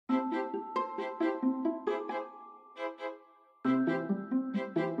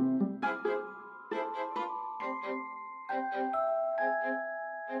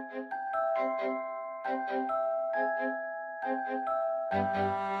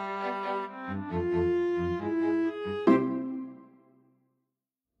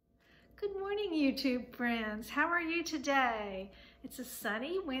Good morning, YouTube friends. How are you today? It's a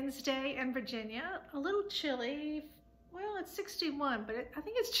sunny Wednesday in Virginia, a little chilly. Well, it's 61, but I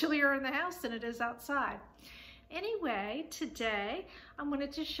think it's chillier in the house than it is outside. Anyway, today I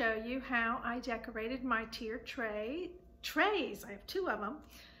wanted to show you how I decorated my tiered trays. I have two of them.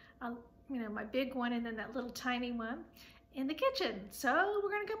 My big one and then that little tiny one in the kitchen. So we're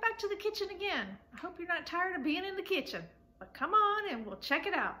gonna go back to the kitchen again. I hope you're not tired of being in the kitchen, but come on and we'll check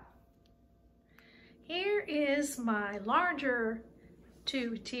it out. Here is my larger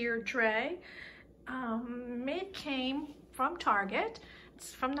two-tiered tray. It came from Target.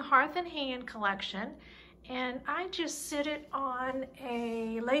 It's from the Hearth and Hand collection. And I just sit it on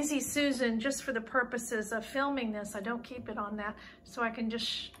a Lazy Susan just for the purposes of filming this. I don't keep it on that, so I can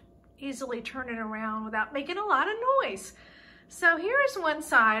just easily turn it around without making a lot of noise. So here's one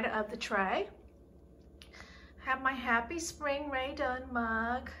side of the tray. I have my Happy Spring Rae Dunn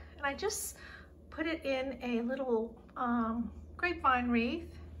mug, and I just put it in a little grapevine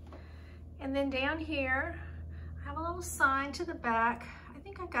wreath. And then down here, I have a little sign to the back. I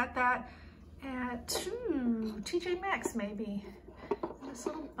think I got that at TJ Maxx maybe. And this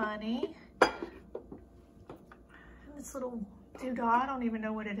little bunny. And this little doodah, I don't even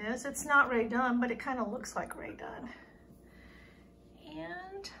know what it is. It's not Rae Dunn, but it kind of looks like Rae Dunn.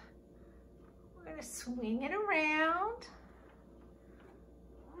 And we're gonna swing it around.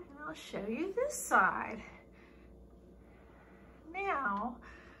 And I'll show you this side. Now,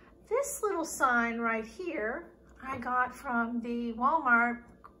 this little sign right here, I got from the Walmart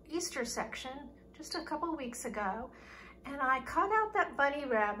Easter section just a couple of weeks ago. And I cut out that bunny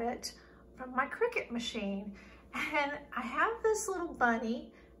rabbit from my Cricut machine. And I have this little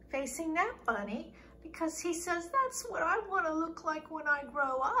bunny facing that bunny because he says that's what I want to look like when I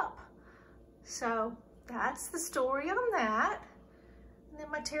grow up. So that's the story on that. And then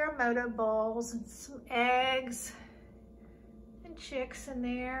my Terremoto bowls and some eggs and chicks in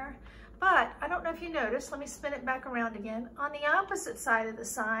there. But I don't know if you noticed, let me spin it back around again. On the opposite side of the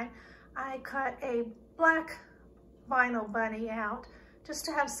sign, I cut a black vinyl bunny out just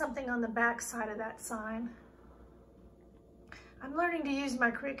to have something on the back side of that sign. I'm learning to use my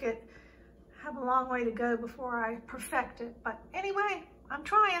Cricut. I have a long way to go before I perfect it, but anyway, I'm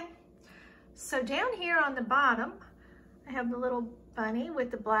trying. So down here on the bottom, I have the little bunny with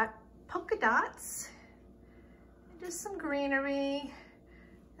the black polka dots, and just some greenery,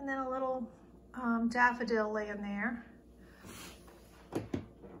 and then a little daffodil laying there.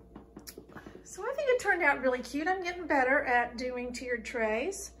 So I think it turned out really cute. I'm getting better at doing tiered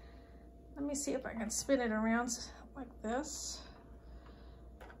trays. Let me see if I can spin it around like this.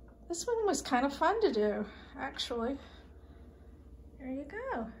 This one was kind of fun to do, actually. There you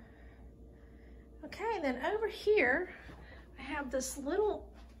go. Okay, then over here, I have this little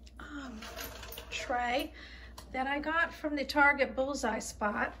tray that I got from the Target Bullseye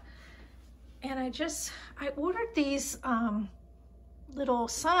Spot. And I ordered these little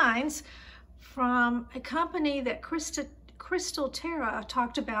signs from a company that Crystal Terra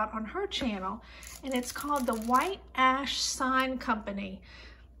talked about on her channel. And it's called the White Ash Sign Company.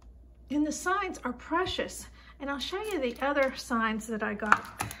 And the signs are precious. And I'll show you the other signs that I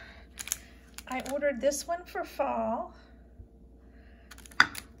got. I ordered this one for fall.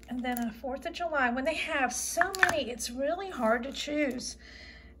 And then a 4th of July. When they have so many, it's really hard to choose.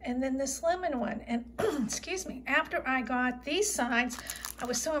 And then this lemon one. And excuse me, after I got these signs, I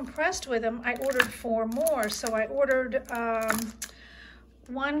was so impressed with them, I ordered 4 more. So I ordered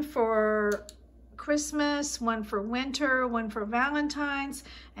one for Christmas, one for winter, one for Valentine's,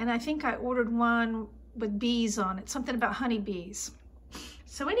 and I think I ordered one with bees on it, something about honeybees.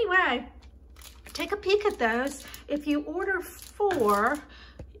 So anyway, take a peek at those. If you order 4,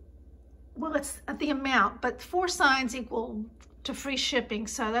 well, it's at the amount, but 4 signs equal to free shipping,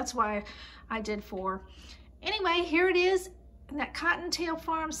 so that's why I did 4. Anyway, here it is, and that Cottontail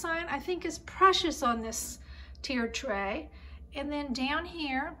Farm sign I think is precious on this tiered tray. And then down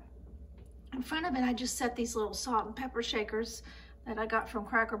here, in front of it, I just set these little salt and pepper shakers that I got from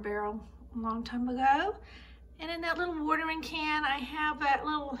Cracker Barrel a long time ago. And in that little watering can, I have that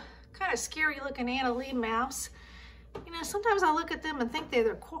little kind of scary looking Anna Lee mouse. You know, sometimes I look at them and think they're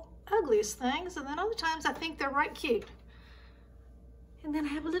the ugliest things, and then other times I think they're right cute. And then I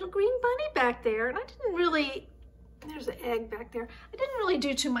have a little green bunny back there, and I didn't really, there's an egg back there. I didn't really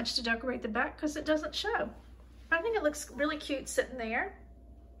do too much to decorate the back because it doesn't show. But I think it looks really cute sitting there.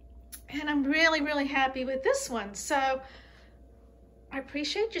 And I'm really, really happy with this one. So I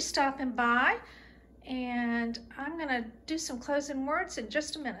appreciate you stopping by, and I'm gonna do some closing words in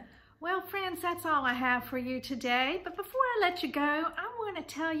just a minute. Well, friends, that's all I have for you today. But before I let you go, I want to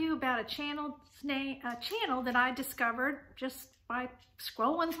tell you about a channel that I discovered just by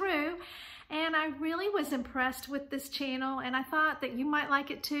scrolling through. And I really was impressed with this channel, and I thought that you might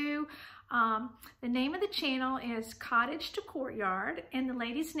like it too. The name of the channel is Cottage to Courtyard, and the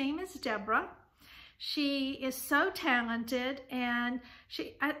lady's name is Deborah. She is so talented, and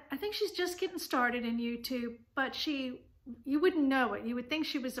I think she's just getting started in YouTube, but you wouldn't know it. You would think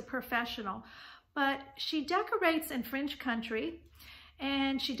she was a professional, but she decorates in French country,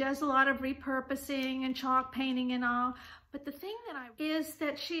 and she does a lot of repurposing and chalk painting and all. But the thing is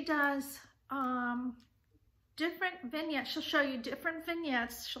that she does different vignettes. She'll show you different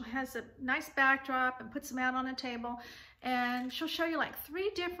vignettes. She has a nice backdrop and puts them out on a table, and she'll show you like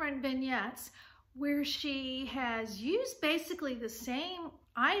 3 different vignettes where she has used basically the same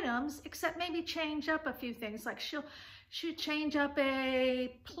items, except maybe change up a few things. Like she'll change up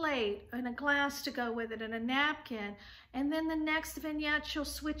a plate and a glass to go with it and a napkin. And then the next vignette, she'll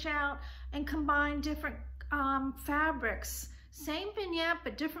switch out and combine different fabrics. Same vignette,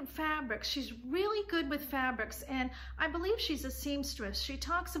 but different fabrics. She's really good with fabrics, and I believe she's a seamstress. She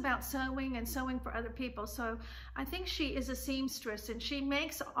talks about sewing and sewing for other people, so I think she is a seamstress, and she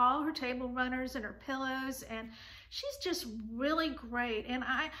makes all her table runners and her pillows, and she's just really great, and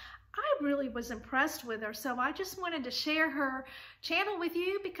I really was impressed with her. So I just wanted to share her channel with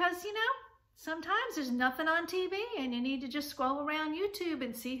you because, you know, sometimes there's nothing on TV and you need to just scroll around YouTube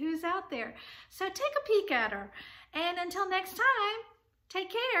and see who's out there. So take a peek at her. And until next time, take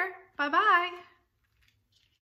care. Bye-bye.